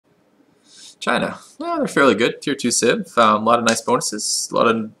China. Well, they're fairly good. Tier 2 Civ. A lot of nice bonuses. A lot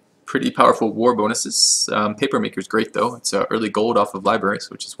of pretty powerful war bonuses. Papermaker's great though. It's early gold off of libraries,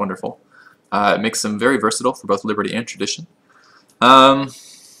 which is wonderful. It makes them very versatile for both Liberty and Tradition. Alright.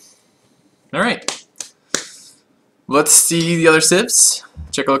 Let's see the other civs.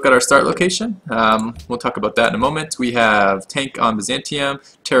 Check a look at our start location. We'll talk about that in a moment. We have Tank on Byzantium,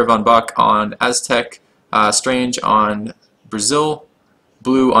 Terra von Bock on Aztec, Strange on Brazil,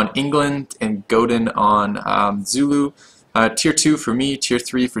 Blue on England, and Godin on Zulu. Tier 2 for me, Tier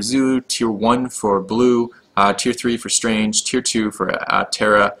 3 for Zulu, Tier 1 for Blue, Tier 3 for Strange, Tier 2 for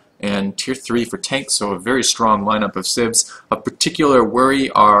Terra, and Tier 3 for Tank, so a very strong lineup of civs. Of particular worry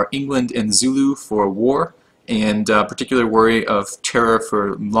are England and Zulu for war, and particular worry of Terra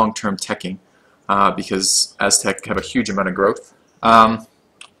for long-term teching, because Aztec have a huge amount of growth.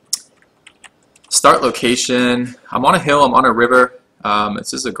 Start location, I'm on a hill, I'm on a river.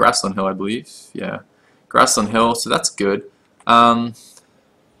 This is a grassland hill, I believe. Yeah, grassland hill, so that's good. 2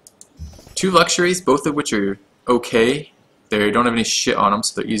 luxuries, both of which are okay. They don't have any shit on them,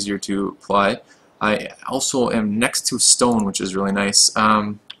 so they're easier to apply. I also am next to stone, which is really nice.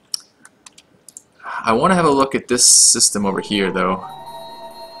 I want to have a look at this system over here, though.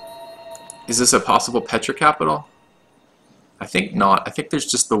 Is this a possible Petra capital? I think not. I think there's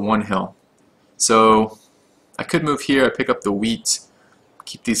just the one hill. So I could move here, I pick up the wheat,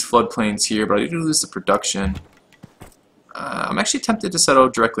 keep these floodplains here, but I do lose the production. I'm actually tempted to settle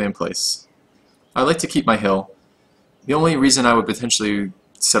directly in place. I like to keep my hill. The only reason I would potentially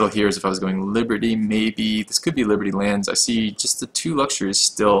settle here is if I was going Liberty, maybe. This could be Liberty lands. I see just the 2 luxuries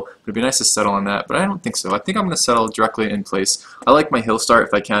still. It'd be nice to settle on that, but I don't think so. I think I'm going to settle directly in place. I like my hill start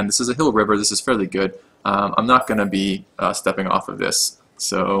if I can. This is a hill river. This is fairly good. I'm not going to be stepping off of this.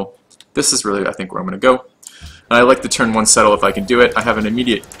 So this is really, I think, where I'm going to go. And I like to turn 1 settle if I can do it. I have an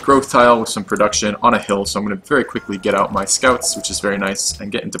immediate growth tile with some production on a hill, so I'm going to very quickly get out my scouts, which is very nice,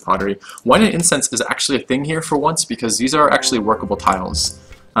 and get into pottery. Wine and incense is actually a thing here for once, because these are actually workable tiles.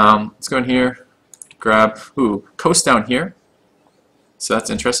 Let's go in here, grab, coast down here. So that's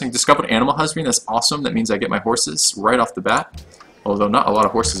interesting. Discovered animal husbandry, that's awesome. That means I get my horses right off the bat. Although not a lot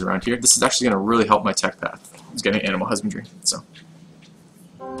of horses around here. This is actually going to really help my tech path. Is getting animal husbandry. So,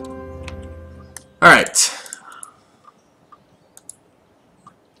 alright.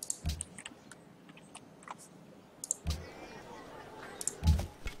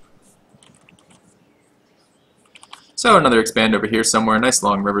 So another expand over here somewhere, nice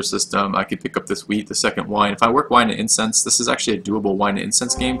long river system. I could pick up this wheat, the second wine. If I work wine and incense, this is actually a doable wine and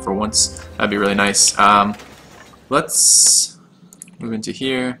incense game for once. That'd be really nice. Let's move into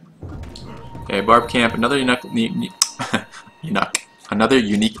here. Okay, Barb Camp, another another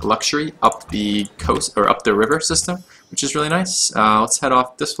unique luxury up the coast, or up the river system, which is really nice. Let's head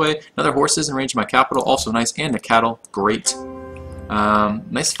off this way. Another horses in range of my capital, also nice, and the cattle, great.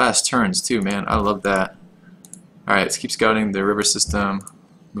 Nice fast turns too, man, I love that. Alright, let's keep scouting the river system.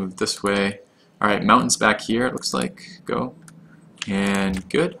 Move this way. Alright, mountains back here, it looks like. Go. And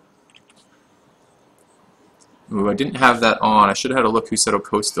good. Ooh, I didn't have that on. I should have had a look who settled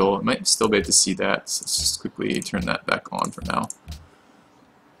coastal. I might still be able to see that. So let's just quickly turn that back on for now.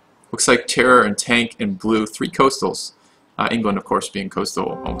 Looks like Terror and Tank and Blue, 3 coastals. England, of course, being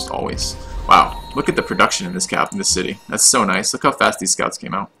coastal almost always. Wow, look at the production in this city. That's so nice. Look how fast these scouts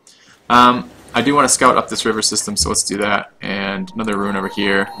came out. I do want to scout up this river system, so let's do that. And another ruin over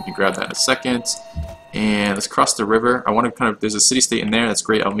here. We can grab that in a second. And let's cross the river. I want to there's a city-state in there. That's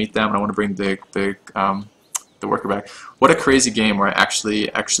great. I'll meet them. And I want to bring the worker back. What a crazy game where I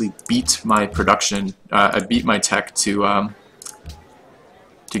actually beat my production. I beat my tech to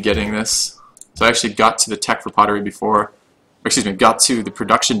getting this. So I actually got to the tech for pottery before. Excuse me, got to the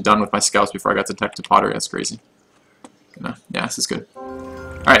production done with my scouts before I got to tech to pottery. That's crazy. Yeah, this is good.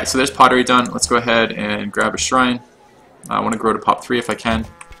 Alright, so there's pottery done. Let's go ahead and grab a shrine. I want to grow to pop 3 if I can.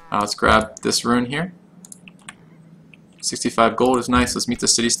 Let's grab this rune here. 65 gold is nice. Let's meet the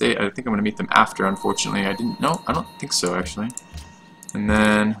city-state. I think I'm going to meet them after, unfortunately. I don't think so, actually. And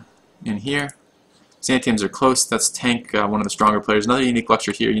then in here, Byzantiums are close. That's Tank, one of the stronger players. Another unique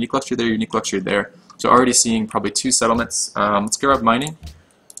luxury here. Unique luxury there, unique luxury there. So already seeing probably 2 settlements. Let's grab mining.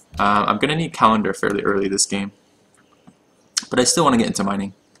 I'm going to need calendar fairly early this game. But I still want to get into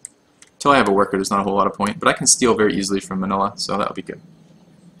mining. Until I have a worker, there's not a whole lot of point. But I can steal very easily from Manila, so that'll be good.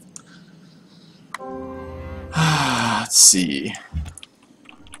 Let's see.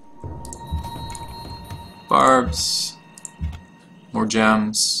 Barbs. More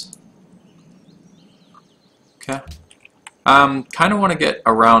gems. Okay. Kind of want to get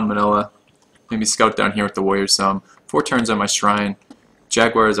around Manila. Maybe scout down here with the warriors some. 4 turns on my shrine.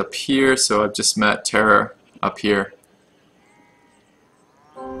 Jaguar is up here, so I've just met Terra up here.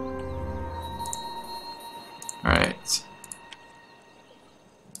 Alright.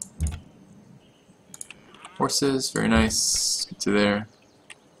 Horses, very nice. Get to there.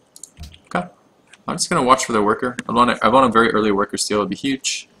 Okay. I'm just gonna watch for the worker. I want a very early worker steal, it'd be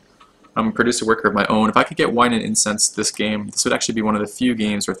huge. I'm gonna produce a worker of my own. If I could get wine and incense this game, this would actually be one of the few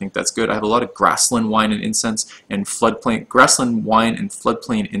games where I think that's good. I have a lot of grassland wine and incense and floodplain grassland wine and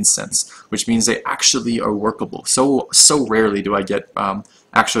floodplain incense, which means they actually are workable. So rarely do I get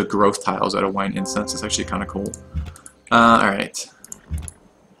actual growth tiles out of wine incense. It's actually kind of cool. Alright.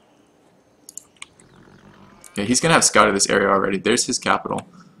 Okay, he's gonna have scouted this area already. There's his capital.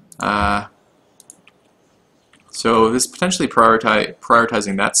 So this is potentially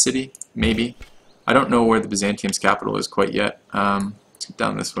prioritizing that city, maybe. I don't know where the Byzantium's capital is quite yet. Let's get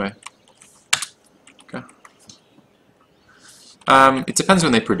down this way. Okay. It depends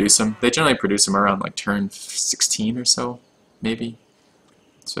when they produce them. They generally produce them around like turn 16 or so, maybe.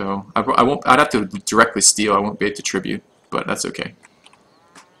 So I'd have to directly steal. I won't be able to tribute, but that's okay.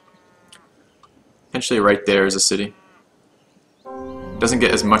 Potentially right there is a city. Doesn't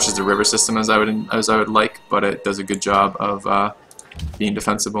get as much as the river system as I would like, but it does a good job of being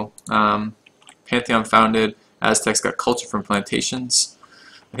defensible. Pantheon founded. Aztecs got culture from plantations.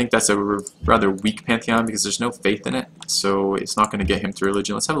 I think that's a rather weak Pantheon because there's no faith in it, so it's not going to get him to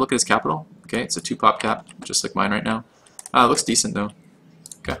religion. Let's have a look at his capital. Okay, it's a 2-pop cap, just like mine right now. It looks decent though.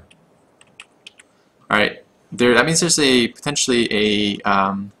 Okay. All right. That means there's potentially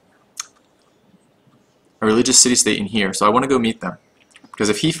a religious city-state in here, so I want to go meet them. Because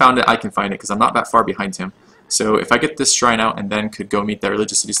if he found it, I can find it, because I'm not that far behind him. So if I get this shrine out and then could go meet that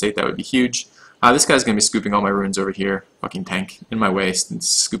religious city-state, that would be huge. This guy's going to be scooping all my runes over here. Fucking tank. In my way,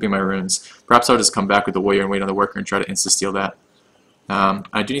 scooping my runes. Perhaps I'll just come back with the warrior and wait on the worker and try to insta-steal that.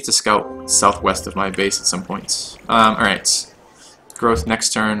 I do need to scout southwest of my base at some point. Alright. Growth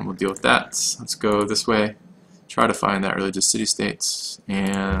next turn, we'll deal with that. Let's go this way. Try to find that religious city-state.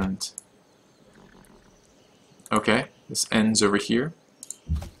 And... okay, this ends over here.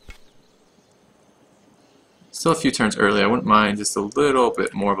 Still a few turns early. I wouldn't mind just a little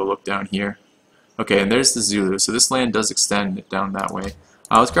bit more of a look down here. Okay, and there's the Zulu. So this land does extend down that way.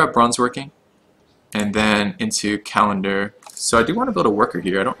 Let's grab bronze working and then into calendar. So I do want to build a worker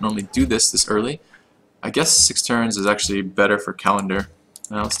here. I don't normally do this early. I guess 6 turns is actually better for calendar.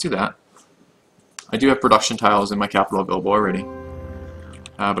 Let's do that. I do have production tiles in my capital available already,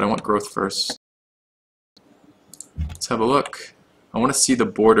 but I want growth first. Let's have a look. I want to see the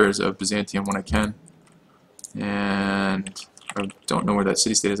borders of Byzantium when I can. And I don't know where that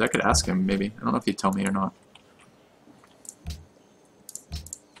city-state is. I could ask him, maybe. I don't know if he'd tell me or not.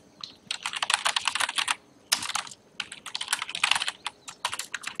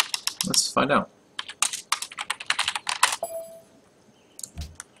 Let's find out.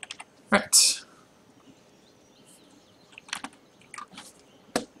 Right.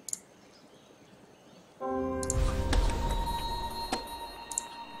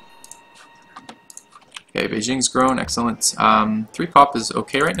 Okay, Beijing's grown, excellent. 3-pop is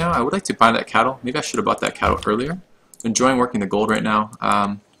okay right now. I would like to buy that cattle. Maybe I should have bought that cattle earlier. I'm enjoying working the gold right now.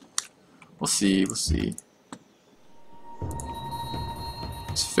 We'll see, we'll see.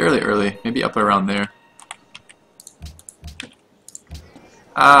 It's fairly early, maybe up around there.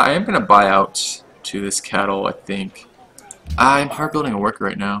 I am going to buy out to this cattle, I think. I'm hard building a worker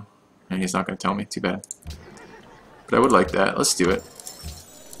right now. And he's not going to tell me, too bad. But I would like that. Let's do it.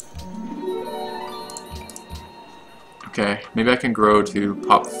 Okay, maybe I can grow to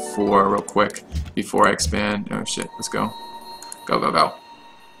pop 4 real quick before I expand. Oh shit, let's go. Go, go, go.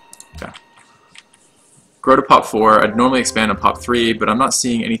 Okay. Grow to pop 4. I'd normally expand on pop 3, but I'm not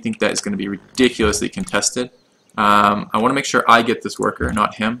seeing anything that is going to be ridiculously contested. I want to make sure I get this worker,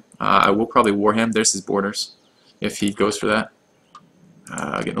 not him. I will probably war him. There's his borders, if he goes for that.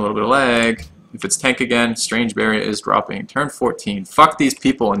 Getting a little bit of lag. If it's tank again, Strange Barrier is dropping. Turn 14. Fuck these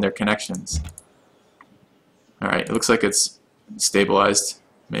people and their connections. Alright, it looks like it's stabilized,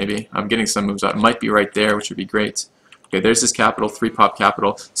 maybe. I'm getting some moves out. It might be right there, which would be great. Okay, there's his capital, 3-pop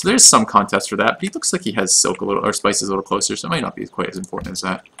capital. So there's some contest for that, but he looks like he has silk a little, or spices a little closer, so it might not be quite as important as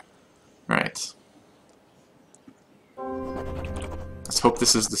that. Alright. Let's hope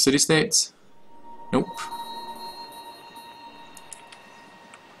this is the city-states. Nope.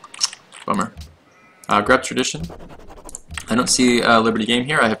 Bummer. Grab tradition. I don't see Liberty game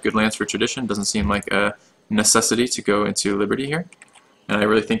here. I have good lands for tradition. Doesn't seem like a necessity to go into Liberty here. And I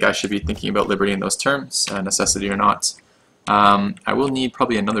really think I should be thinking about Liberty in those terms, necessity or not. I will need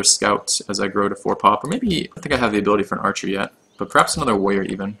probably another scout as I grow to 4-pop, or maybe I think I have the ability for an archer yet, but perhaps another warrior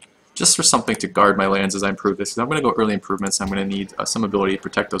even, just for something to guard my lands as I improve this. Because I'm going to go early improvements. I'm going to need some ability to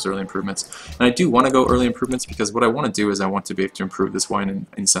protect those early improvements. And I do want to go early improvements because what I want to do is I want to be able to improve this wine and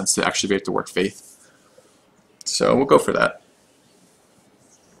incense to actually be able to work faith. So we'll go for that.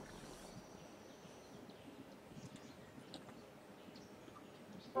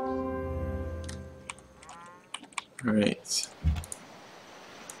 Alright.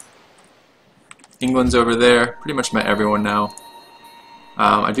 England's over there. Pretty much met everyone now.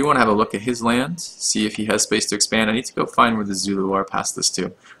 I do want to have a look at his land, see if he has space to expand. I need to go find where the Zulu are past this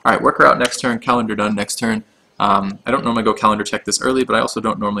too. Alright, worker out next turn, calendar done next turn. I don't normally go calendar check this early, but I also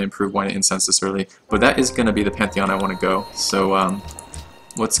don't normally improve wine and incense this early. But that is going to be the Pantheon I want to go. So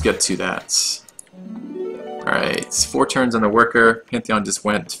let's get to that. Alright, 4 turns on the worker. Pantheon just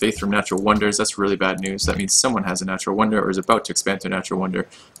went Faith from Natural Wonders. That's really bad news. That means someone has a Natural Wonder or is about to expand to a Natural Wonder,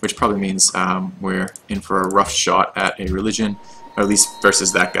 which probably means we're in for a rough shot at a religion, or at least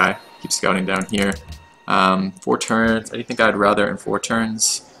versus that guy. Keep scouting down here. 4 turns. I think I'd rather in 4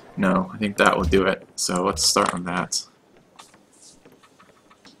 turns. No, I think that will do it. So let's start on that.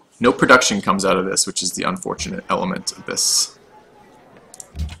 No production comes out of this, which is the unfortunate element of this.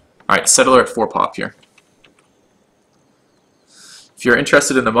 Alright, settler at 4 pop here. If you're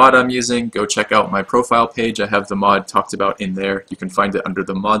interested in the mod I'm using, go check out my profile page. I have the mod talked about in there. You can find it under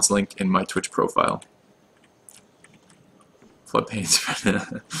the mods link in my Twitch profile.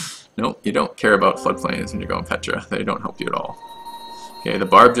 Floodplains. Nope, you don't care about floodplains when you're going Petra. They don't help you at all. Okay, the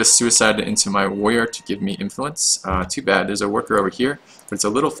barb just suicided into my warrior to give me influence. Too bad. There's a worker over here, but it's a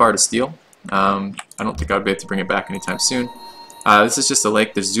little far to steal. I don't think I'll be able to bring it back anytime soon. This is just a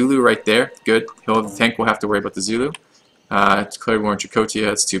lake. There's Zulu right there. Good. The tank will have to worry about the Zulu. Declared war in Chukotia.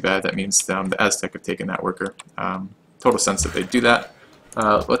 That's too bad. That means the Aztec have taken that worker. Total sense that they do that.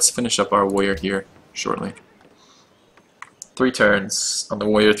 Let's finish up our warrior here shortly. 3 turns on the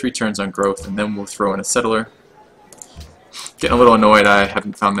warrior, 3 turns on growth, and then we'll throw in a settler. Getting a little annoyed. I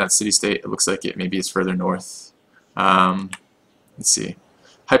haven't found that city-state. It looks like it maybe is further north. Let's see.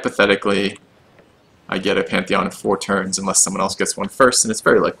 Hypothetically, I get a Pantheon in 4 turns unless someone else gets one first, and it's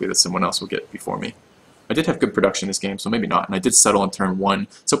very likely that someone else will get it before me. I did have good production this game, so maybe not, and I did settle on turn 1,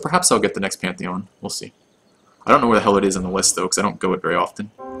 so perhaps I'll get the next Pantheon. We'll see. I don't know where the hell it is on the list, though, because I don't go it very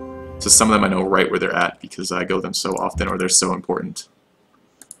often. So some of them I know right where they're at, because I go them so often, or they're so important.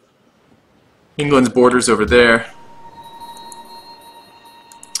 England's borders over there.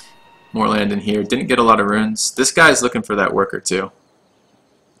 More land in here. Didn't get a lot of runes. This guy's looking for that worker, too.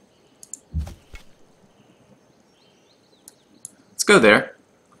 Let's go there.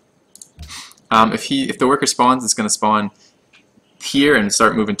 If the worker spawns, it's going to spawn here and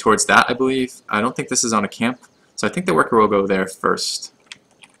start moving towards that, I believe. I don't think this is on a camp, so I think the worker will go there first.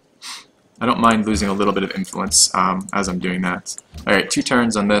 I don't mind losing a little bit of influence as I'm doing that. Alright, 2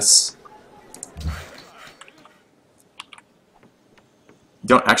 turns on this. You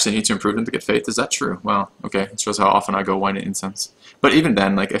don't actually need to improve them to get faith. Is that true? Well, okay. It shows how often I go wine and incense. But even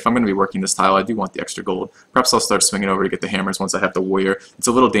then, like if I'm going to be working this tile, I do want the extra gold. Perhaps I'll start swinging over to get the hammers once I have the warrior. It's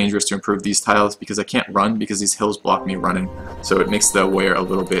a little dangerous to improve these tiles because I can't run because these hills block me running. So it makes the warrior a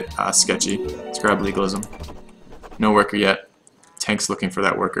little bit sketchy. Let's grab legalism. No worker yet. Tank's looking for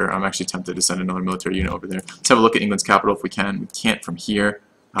that worker. I'm actually tempted to send another military unit over there. Let's have a look at England's capital if we can. We can't from here.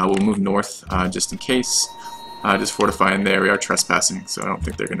 We'll move north just in case. Just fortifying there. We are trespassing, so I don't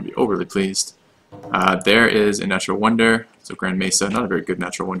think they're going to be overly pleased. There is a Natural Wonder, so Grand Mesa, not a very good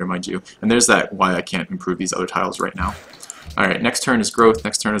Natural Wonder, mind you. And there's that why I can't improve these other tiles right now. Alright, next turn is growth,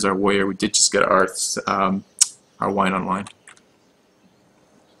 next turn is our warrior. We did just get our wine online.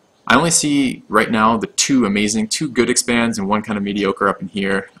 I only see right now the 2 amazing, 2 good expands and 1 kind of mediocre up in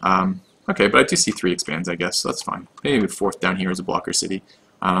here. Okay, but I do see 3 expands, I guess, so that's fine. Maybe 4th down here is a blocker city.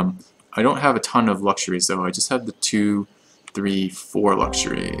 I don't have a ton of luxuries though. I just have the 2, 3, 4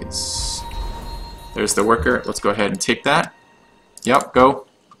 luxuries. There's the worker. Let's go ahead and take that. Yep, go.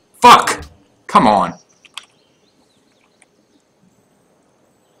 Fuck! Come on.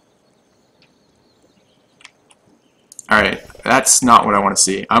 Alright, that's not what I want to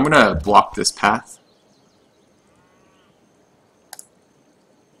see. I'm going to block this path.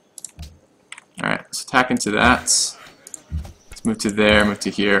 Alright, let's attack into that. Move to there, move to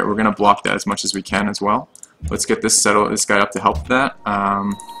here. We're going to block that as much as we can as well. Let's get this guy up to help with that.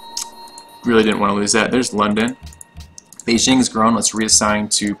 Really didn't want to lose that. There's London. Beijing's grown. Let's reassign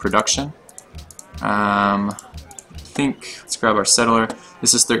to production. I think, let's grab our settler.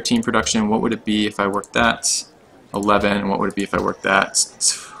 This is 13 production. What would it be if I worked that? 11. What would it be if I worked that?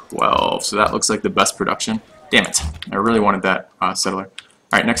 12. So that looks like the best production. Damn it. I really wanted that settler.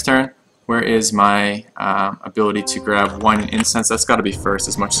 Alright, next turn. Where is my ability to grab wine and incense? That's got to be first,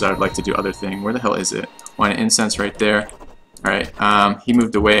 as much as I'd like to do other thing. Where the hell is it? Wine and incense right there. Alright, he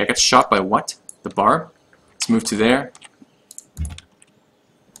moved away. I got shot by what? The barb? Let's move to there.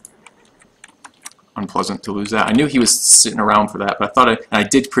 Unpleasant to lose that. I knew he was sitting around for that, but I thought and I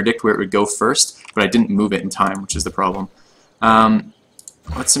did predict where it would go first, but I didn't move it in time, which is the problem.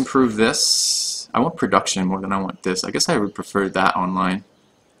 Let's improve this. I want production more than I want this. I guess I would prefer that online.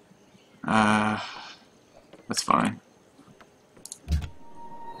 That's fine.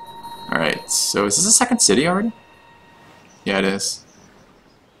 Alright, so is this a second city already? Yeah, it is.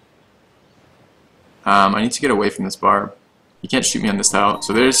 I need to get away from this barb. You can't shoot me on this tile.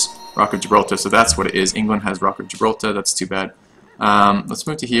 So there's Rock of Gibraltar, so that's what it is. England has Rock of Gibraltar, that's too bad. Let's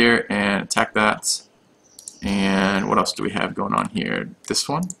move to here and attack that. And what else do we have going on here? This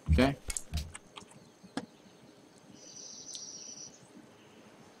one, okay.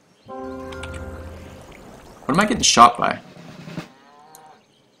 What am I getting shot by?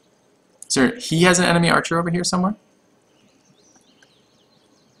 Is there, he has an enemy archer over here somewhere?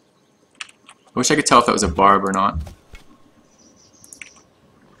 I wish I could tell if that was a barb or not.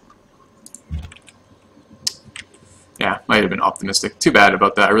 Yeah, might have been optimistic. Too bad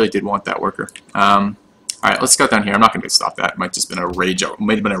about that. I really did want that worker. Alright, let's go down here. I'm not going to stop that. It might just been a rage.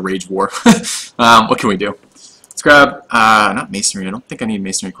 Might have been a rage war. What can we do? Let's grab, not masonry. I don't think I need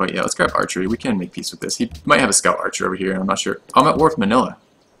masonry quite yet. Let's grab archery. We can make peace with this. He might have a scout archer over here. I'm not sure. I'm at war with Manila.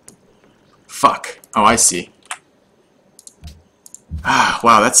 Fuck. Oh, I see. Ah,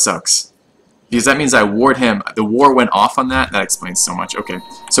 wow, that sucks. Because that means I warred him. The war went off on that. That explains so much. Okay.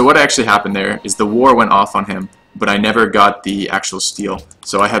 So what actually happened there is the war went off on him, but I never got the actual steal.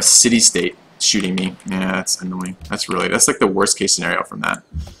 So I have city-state shooting me. Yeah, that's annoying. That's like the worst case scenario from that.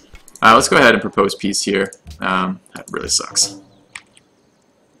 Let's go ahead and propose peace here. That really sucks.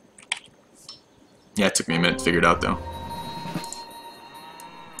 Yeah, it took me a minute to figure it out though.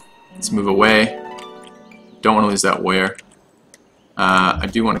 Let's move away. Don't want to lose that warrior. I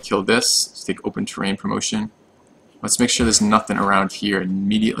do want to kill this. Let's take open terrain promotion. Let's make sure there's nothing around here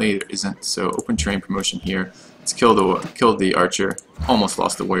immediately. There isn't. So open terrain promotion here. Let's kill the archer. Almost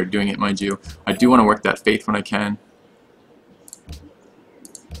lost the warrior doing it, mind you. I do want to work that faith when I can.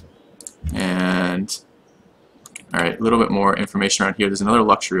 And alright, a little bit more information around here. There's another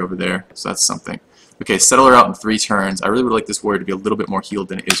luxury over there, so that's something. Okay, settle her out in 3 turns. I really would like this warrior to be a little bit more healed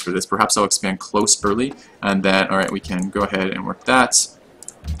than it is for this. Perhaps I'll expand close early, and then, alright, we can go ahead and work that.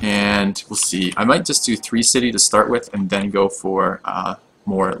 And we'll see. I might just do 3 city to start with, and then go for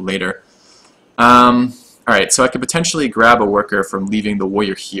more later. Alright, so I could potentially grab a worker from leaving the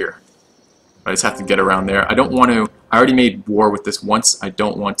warrior here. I just have to get around there. I don't want to... I already made war with this once. I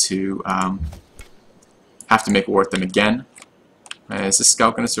don't want to have to make war with them again. Is this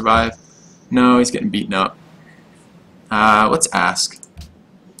scout going to survive? No, he's getting beaten up. Let's ask.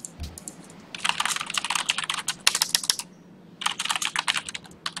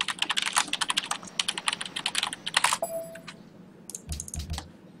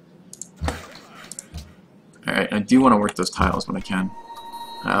 Alright, I do want to work those tiles when I can.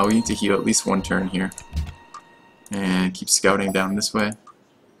 We need to heal at least 1 turn here. And keep scouting down this way.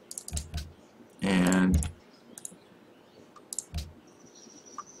 And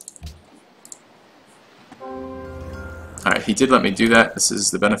alright, he did let me do that. This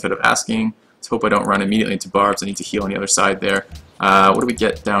is the benefit of asking. Let's hope I don't run immediately into barbs. I need to heal on the other side there. What do we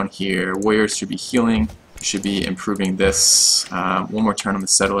get down here? Warriors should be healing. We should be improving this. 1 more turn on the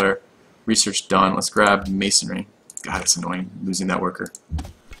settler. Research done. Let's grab masonry. God, it's annoying losing that worker.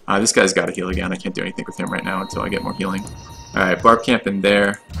 This guy's got to heal again. I can't do anything with him right now until I get more healing. Alright, barb camp in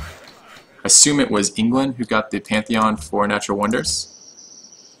there. I assume it was England who got the Pantheon for Natural Wonders.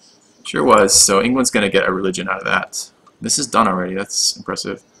 Sure was. So England's going to get a religion out of that. This is done already. That's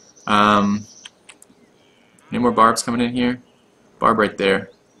impressive. Any more barbs coming in here? Barb right there.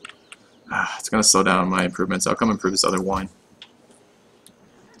 It's going to slow down my improvements. I'll come improve this other one.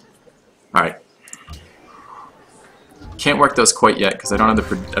 Alright. Can't work those quite yet because I don't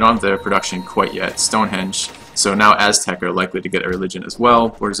have the production quite yet. Stonehenge. So now Aztec are likely to get a religion as well.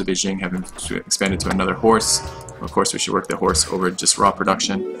 Borders of Beijing have expanded to another horse. Of course, we should work the horse over just raw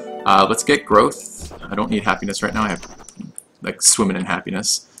production. Let's get growth. I don't need happiness right now. I have like swimming in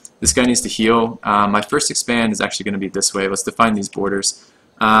happiness. This guy needs to heal. My first expand is actually going to be this way. Let's define these borders.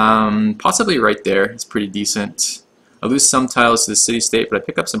 Possibly right there. It's pretty decent. I lose some tiles to the city-state, but I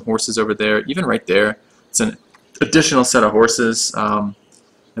pick up some horses over there. Even right there, it's an additional set of horses. And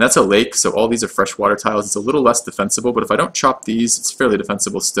that's a lake, so all these are freshwater tiles. It's a little less defensible, but if I don't chop these, it's fairly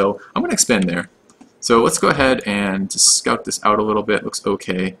defensible still. I'm going to expand there. So let's go ahead and just scout this out a little bit. Looks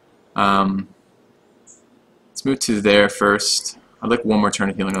okay. Let's move to there first. I'd like one more turn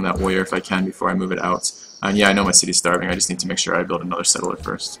of healing on that warrior if I can before I move it out. And yeah, I know my city's starving. I just need to make sure I build another settler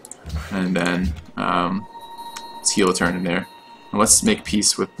first. And then let's heal a turn in there. And let's make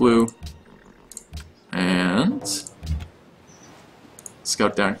peace with blue. And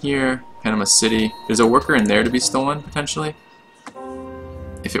scout down here. Panama City. There's a worker in there to be stolen, potentially.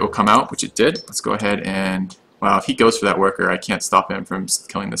 If it will come out, which it did. Let's go ahead and... Wow, if he goes for that worker, I can't stop him from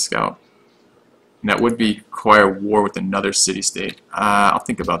killing the scout. And that would require war with another city-state. I'll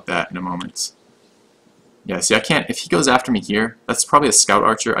think about that in a moment. Yeah, see, I can't... If he goes after me here, that's probably a scout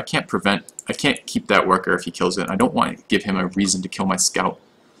archer. I can't keep that worker if he kills it. I don't want to give him a reason to kill my scout.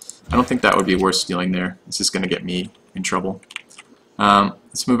 I don't think that would be worth stealing there. It's just going to get me in trouble.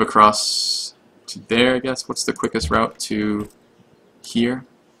 Let's move across to there, I guess. What's the quickest route to here?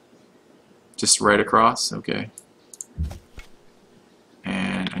 Just right across? Okay.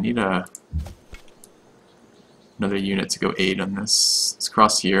 And I need another unit to go aid on this. Let's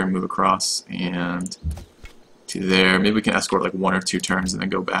cross here and move across and to there. Maybe we can escort like 1 or 2 turns and then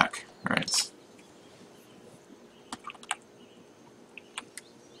go back. Alright.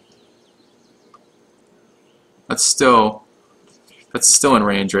 That's still in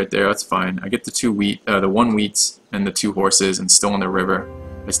range right there. That's fine. I get the 1 wheat and the 2 horses and still on the river.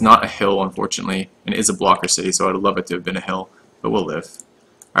 It's not a hill, unfortunately, and it is a blocker city, so I'd love it to have been a hill, but we'll live.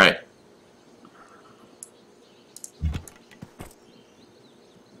 Alright.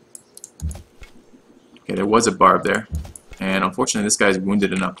 Okay, there was a barb there, and unfortunately this guy's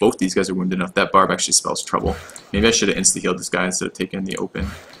wounded enough. Both these guys are wounded enough. That barb actually spells trouble. Maybe I should have insta-healed this guy instead of taking the open.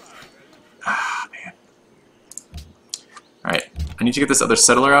 Ah, man. Alright, I need to get this other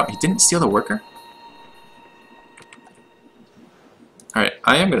settler out. He didn't steal the worker? Alright,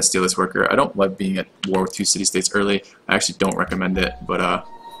 I am going to steal this worker. I don't love being at war with 2 city-states early. I actually don't recommend it, but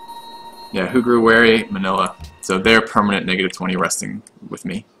yeah, who grew wary? Manila. So they're permanent -20 resting with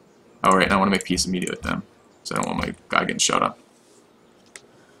me. Alright, and I want to make peace immediately with them, so I don't want my guy getting shot up.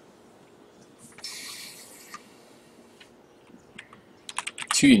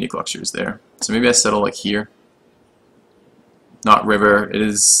 Two unique luxuries there. So maybe I settle like here. Not river, it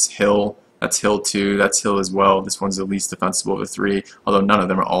is hill. That's hill 2, that's hill as well. This one's the least defensible of the 3, although none of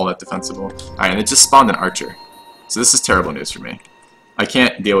them are all that defensible. Alright, and it just spawned an archer. So this is terrible news for me. I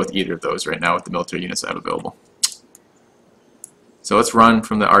can't deal with either of those right now with the military units I have available. So let's run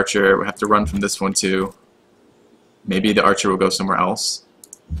from the archer. We have to run from this one too. Maybe the archer will go somewhere else.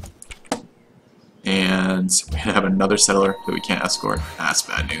 And we're going to have another settler that we can't escort. That's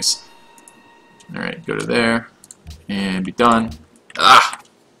bad news. Alright, go to there. And be done. Ah!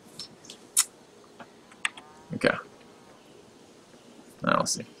 Okay. Now we'll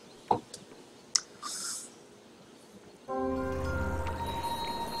see.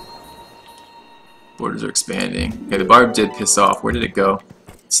 Borders are expanding. Okay, the barb did piss off. Where did it go?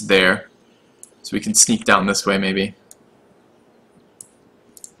 It's there. So we can sneak down this way, maybe.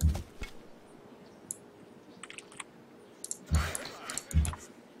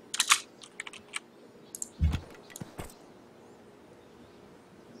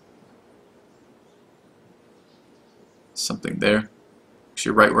 Something there.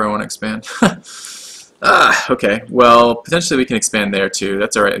 Actually, right where I want to expand. Okay. Well, potentially we can expand there too.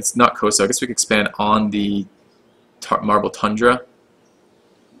 That's alright. It's not coastal. I guess we can expand on the marble tundra.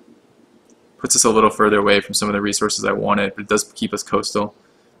 Puts us a little further away from some of the resources I wanted, but it does keep us coastal.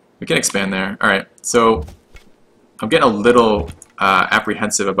 We can expand there. Alright. So I'm getting a little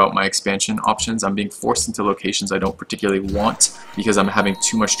apprehensive about my expansion options. I'm being forced into locations I don't particularly want because I'm having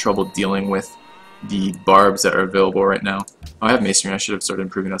too much trouble dealing with the barbs that are available right now. Oh, I have masonry. I should have started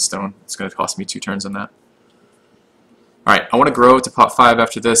improving that stone. It's going to cost me 2 turns on that. Alright, I want to grow to pot 5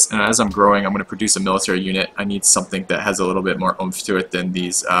 after this, and as I'm growing, I'm going to produce a military unit. I need something that has a little bit more oomph to it than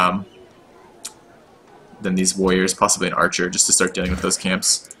these warriors, possibly an archer, just to start dealing with those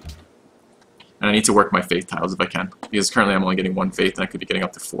camps. And I need to work my faith tiles if I can, because currently I'm only getting 1 faith, and I could be getting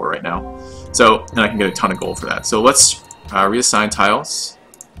up to 4 right now. So, and I can get a ton of gold for that. So let's reassign tiles.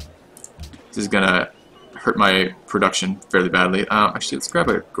 This is going to hurt my production fairly badly. Actually, let's grab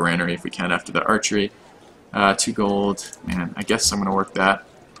a granary if we can after the archery. 2 gold, and I guess I'm going to work that.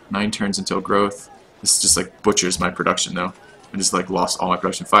 9 turns until growth. This just like butchers my production though. I just like lost all my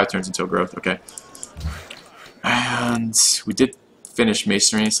production. 5 turns until growth, okay. And we did finish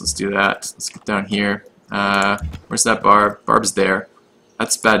masonry, so let's do that. Let's get down here. Where's that barb? Barb's there.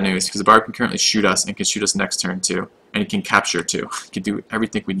 That's bad news, because the barb can currently shoot us, and can shoot us next turn too. And he can capture too. He can do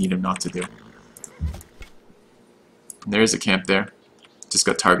everything we need him not to do. And there is a camp there. Just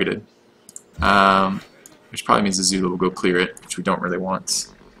got targeted. Which probably means the Zulu will go clear it, which we don't really want.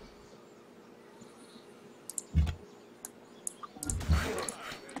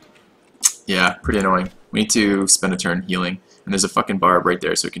 Yeah, pretty annoying. We need to spend a turn healing. And there's a fucking barb right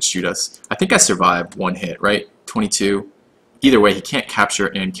there so it can shoot us. I think I survived one hit, right? 22. Either way, he can't capture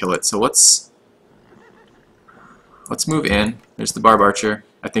and kill it. So let's move in. There's the barb archer.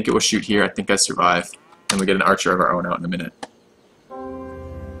 I think it will shoot here. I think I survive. And we get an archer of our own out in a minute.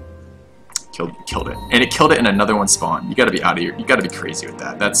 Killed it. And it killed it and another one spawned. You gotta be out of here. You gotta be crazy with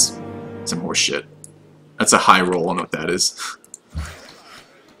that. That's some horse shit. That's a high roll on what that is.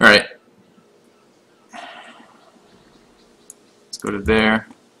 Alright. Let's go to there.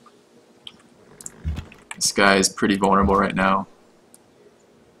 This guy is pretty vulnerable right now.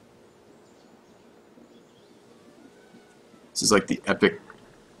 This is like the epic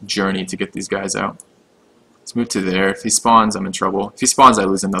journey to get these guys out. Let's move to there. If he spawns, I'm in trouble. If he spawns, I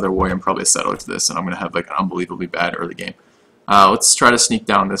lose another warrior. I'm probably a settler to this, and I'm going to have like an unbelievably bad early game. Let's try to sneak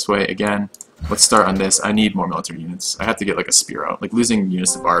down this way again. Let's start on this. I need more military units. I have to get like a spear out. Like losing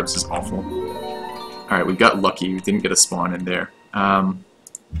units to barbs is awful. Alright, we got lucky. We didn't get a spawn in there.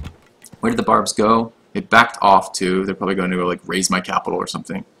 Where did the barbs go? They backed off too. They're probably going to go like raise my capital or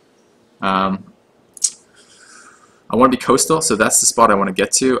something. I want to be coastal, so that's the spot I want to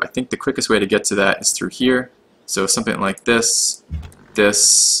get to. I think the quickest way to get to that is through here. So something like this,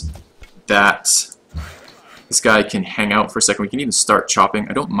 that. This guy can hang out for a second. We can even start chopping.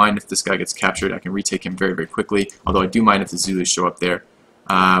 I don't mind if this guy gets captured. I can retake him very, very quickly, although I do mind if the Zulus show up there.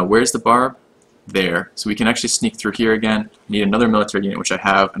 Where's the barb? There. So we can actually sneak through here again. I need another military unit, which I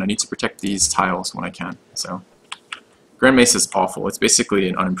have, and I need to protect these tiles when I can. So Grand Mesa is awful. It's basically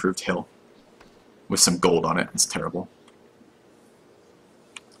an unimproved hill with some gold on it. It's terrible.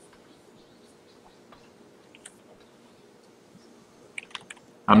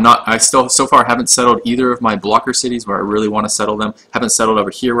 I still, so far, haven't settled either of my blocker cities where I really want to settle them. Haven't settled over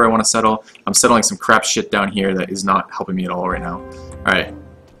here where I want to settle. I'm settling some crap shit down here that is not helping me at all right now. Alright,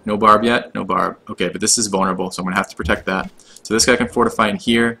 no barb yet? No barb. Okay, but this is vulnerable, so I'm going to have to protect that. So this guy can fortify in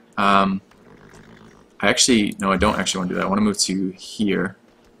here. No, I don't actually want to do that. I want to move to here.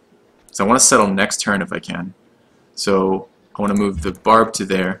 So I want to settle next turn if I can. So I want to move the barb to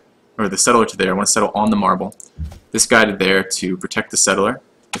there, or the settler to there. I want to settle on the marble. This guy to there to protect the settler.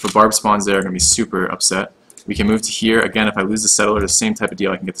 If a barb spawns there, I'm going to be super upset. We can move to here. Again, if I lose the settler, the same type of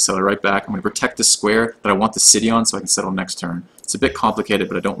deal. I can get the settler right back. I'm going to protect the square that I want the city on so I can settle next turn. It's a bit complicated,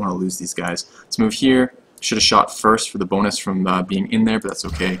 but I don't want to lose these guys. Let's move here. Should have shot first for the bonus from being in there, but that's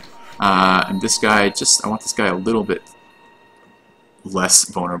okay. And this guy, I want this guy a little bit less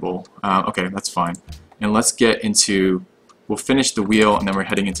vulnerable. Okay, that's fine. And let's get into, we'll finish the wheel, and then we're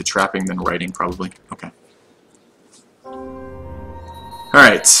heading into trapping, then writing probably. Okay.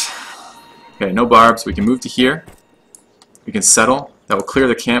 Alright. Okay, no barbs. We can move to here. We can settle. That will clear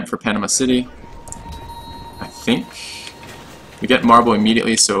the camp for Panama City. I think. We get marble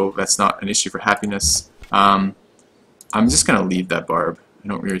immediately, so that's not an issue for happiness. I'm just going to leave that barb. I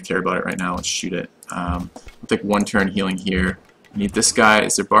don't really care about it right now. Let's shoot it. We'll take one turn healing here. I need this guy.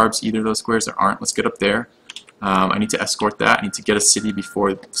 Is there barbs either of those squares? There aren't. Let's get up there. I need to escort that. I need to get a city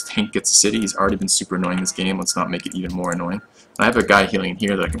before Tank gets a city. He's already been super annoying this game. Let's not make it even more annoying. I have a guy healing in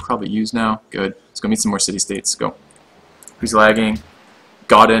here that I can probably use now. Good. Let's go meet some more city-states. Go. Who's lagging?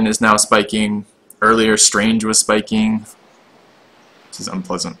 Godin is now spiking. Earlier, Strange was spiking. This is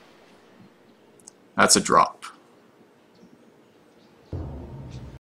unpleasant. That's a drop.